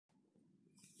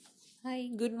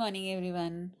Hi, good morning,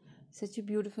 everyone. Such a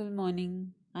beautiful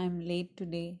morning. I'm late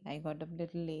today. I got up a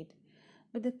little late.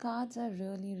 But the cards are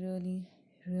really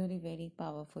very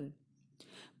powerful.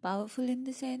 Powerful in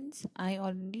the sense, I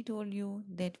already told you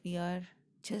that the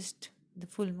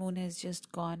full moon has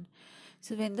just gone.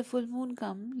 So when the full moon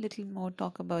come, little more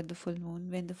talk about the full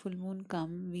moon. When the full moon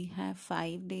come, we have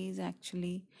 5 days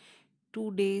actually,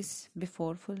 2 days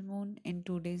before full moon and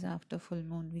 2 days after full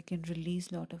moon. We can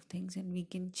release lot of things and we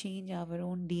can change our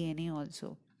own DNA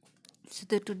also.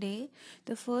 So today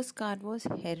the first card was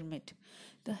Hermit.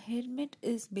 The Hermit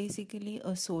is basically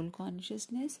a soul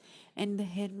consciousness, and the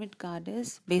Hermit card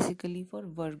is basically for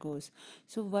Virgos.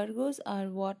 So Virgos are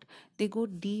what they go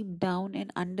deep down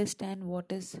and understand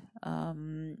what is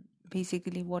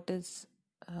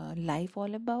life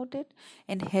all about it.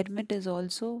 And Hermit is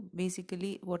also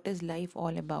basically what is life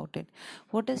all about it.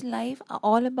 What is life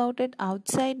all about it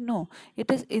outside? No,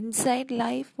 it is inside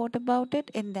life. What about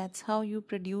it? And that's how you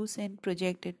produce and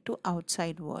project it to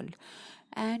outside world.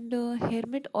 And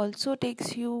Hermit also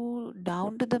takes you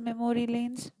down to the memory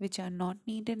lanes which are not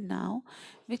needed now,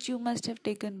 which you must have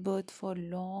taken birth for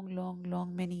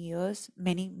long many years,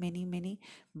 many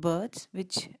births,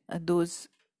 which those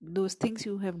things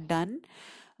you have done,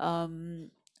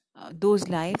 those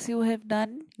lives you have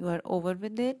done, you are over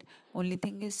with it. Only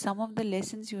thing is, some of the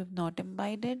lessons you have not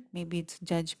imbibed. Maybe it's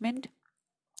judgment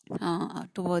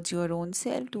towards your own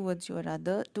self, towards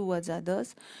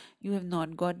others. You have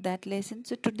not got that lesson.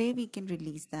 So today we can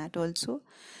release that also.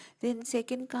 Then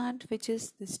second card, which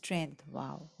is the Strength.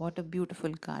 Wow, what a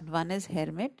beautiful card. One is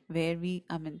Hermit, where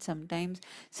sometimes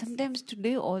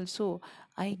today also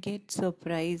I get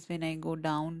surprised when I go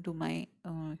down to my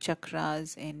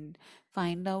chakras and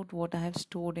find out what I have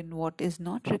stored and what is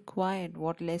not required,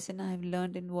 what lesson I have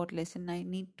learned and what lesson I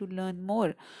need to learn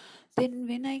more. Then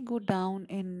when I go down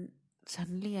and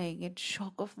suddenly I get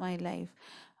shock of my life.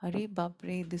 Arey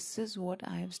Bapre, this is what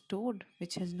I have stored,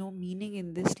 which has no meaning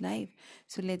in this life.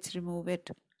 So let's remove it.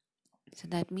 So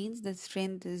that means the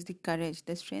strength is the courage.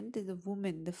 The strength is the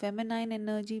woman, the feminine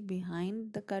energy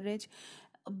behind the courage.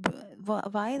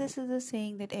 Why this is a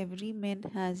saying that every man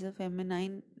has a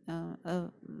feminine,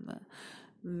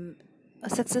 mm, a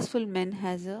successful man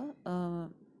has a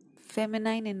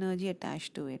feminine energy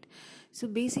attached to it. So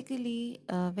basically,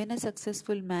 when a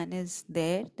successful man is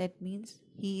there, that means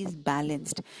he is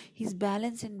balanced. He's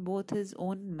balanced in both his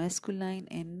own masculine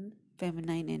and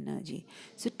feminine energy.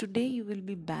 So today you will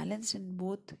be balanced in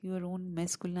both your own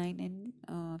masculine and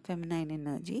feminine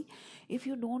energy. If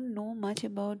you don't know much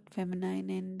about feminine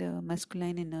and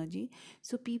masculine energy,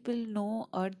 so people know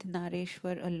Earth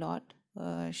Nareshwar a lot,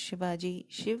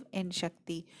 Shiv and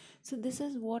Shakti. So this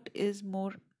is what is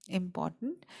more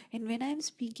important. And when I'm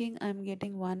speaking, I'm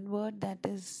getting one word that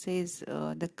is says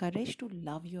the courage to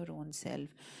love your own self.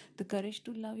 The courage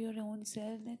to love your own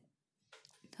self. That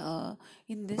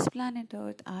in this planet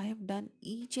Earth, I have done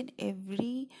each and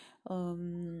every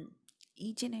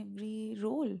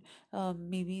role.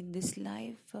 Maybe in this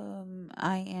life,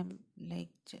 I am like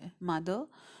mother,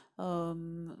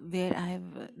 where I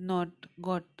have not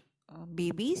got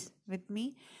babies with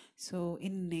me. So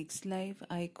in next life,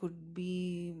 I could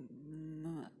be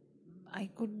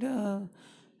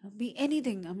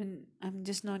anything. I mean, I'm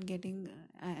just not getting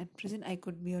at present. I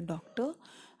could be a doctor,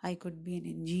 I could be an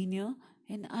engineer,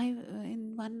 and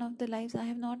in one of the lives I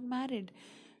have not married.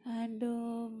 And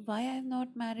why I have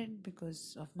not married?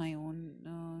 Because of my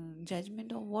own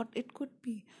judgment of what it could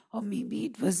be, or maybe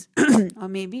it was, or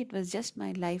maybe it was just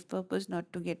my life purpose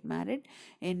not to get married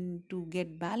and to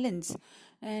get balance.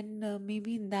 And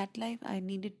maybe in that life I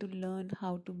needed to learn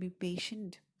how to be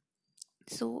patient.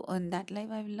 So in that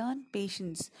life I've learned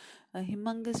patience, a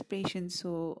humongous patience.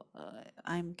 So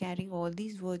I'm carrying all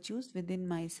these virtues within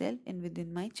myself and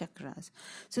within my chakras.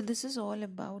 So this is all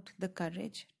about the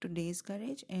courage, today's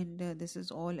courage, and this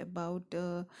is all about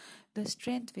the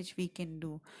strength which we can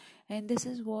do. And this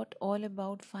is what all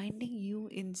about finding you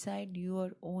inside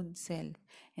your own self.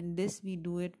 And this we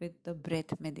do it with the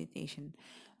breath meditation.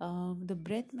 The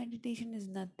breath meditation is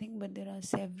nothing but there are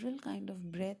several kind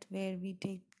of breath where we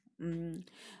take, mm,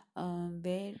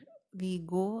 where we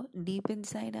go deep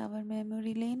inside our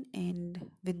memory lane,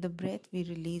 and with the breath we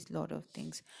release lot of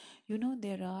things.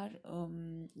 There are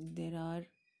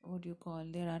what you call,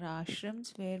 there are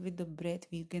ashrams where with the breath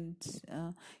we can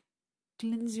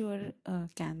cleanse your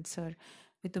cancer.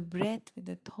 With the breath, with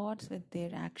the thoughts, with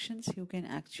their actions, you can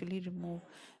actually remove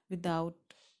without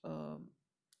uh,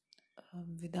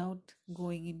 without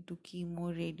going into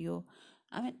chemo, radio.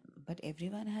 I mean, but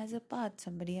everyone has a path.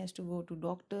 Somebody has to go to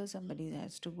doctor, somebody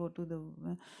has to go to the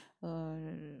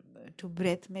to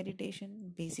breath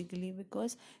meditation, basically,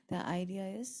 because the idea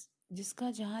is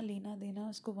जिसका जहाँ लेना देना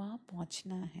उसको वहाँ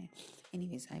पहुँचना है.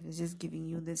 Anyways, I was just giving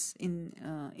you this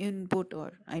input,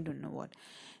 or I don't know what.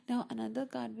 Now another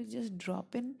card which just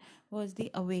drop in was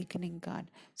the awakening card.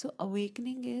 So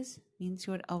awakening is means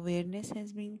your awareness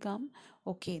has been come.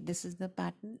 Okay, this is the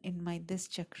pattern in my this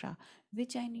chakra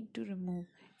which I need to remove.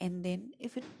 And then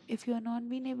if you are not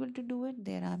being able to do it,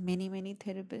 there are many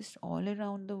therapists all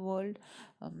around the world.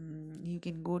 You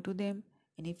can go to them.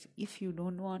 And if you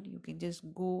don't want, you can just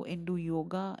go and do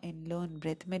yoga and learn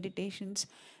breath meditations.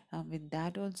 With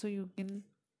that also you can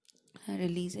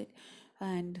release it,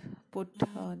 and put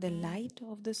the light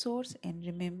of the source, and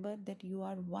remember that you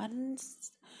are one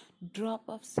drop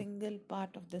of single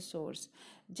part of the source.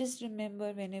 Just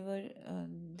remember, whenever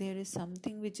there is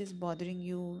something which is bothering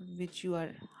you, which you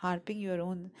are harping your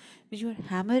own, which you are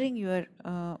hammering your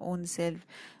own self,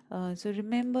 so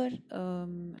remember,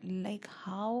 like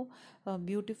how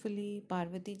beautifully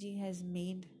Parvati ji has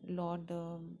made Lord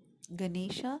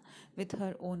Ganesha with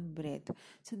her own breath.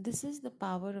 So this is the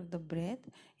power of the breath,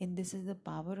 and this is the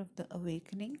power of the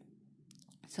awakening.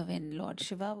 So when Lord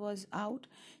Shiva was out,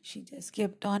 she just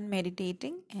kept on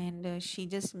meditating, and she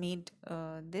just made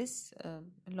this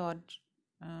Lord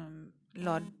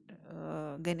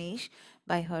Ganesh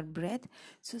by her breath.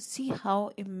 So see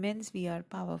how immense we are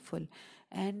powerful,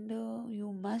 and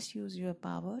you must use your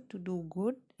power to do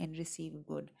good and receive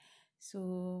good.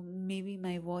 So maybe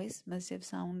my voice must have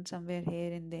sound somewhere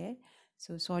here and there.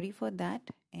 So sorry for that,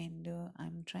 and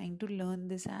I'm trying to learn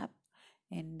this app,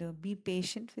 and be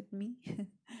patient with me.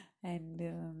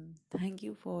 And thank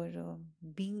you for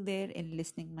being there and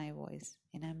listening my voice,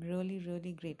 and I'm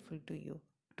really grateful to you,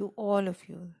 to all of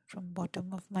you, from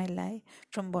bottom of my life,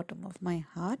 from bottom of my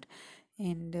heart.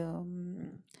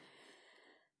 And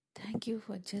thank you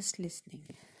for just listening.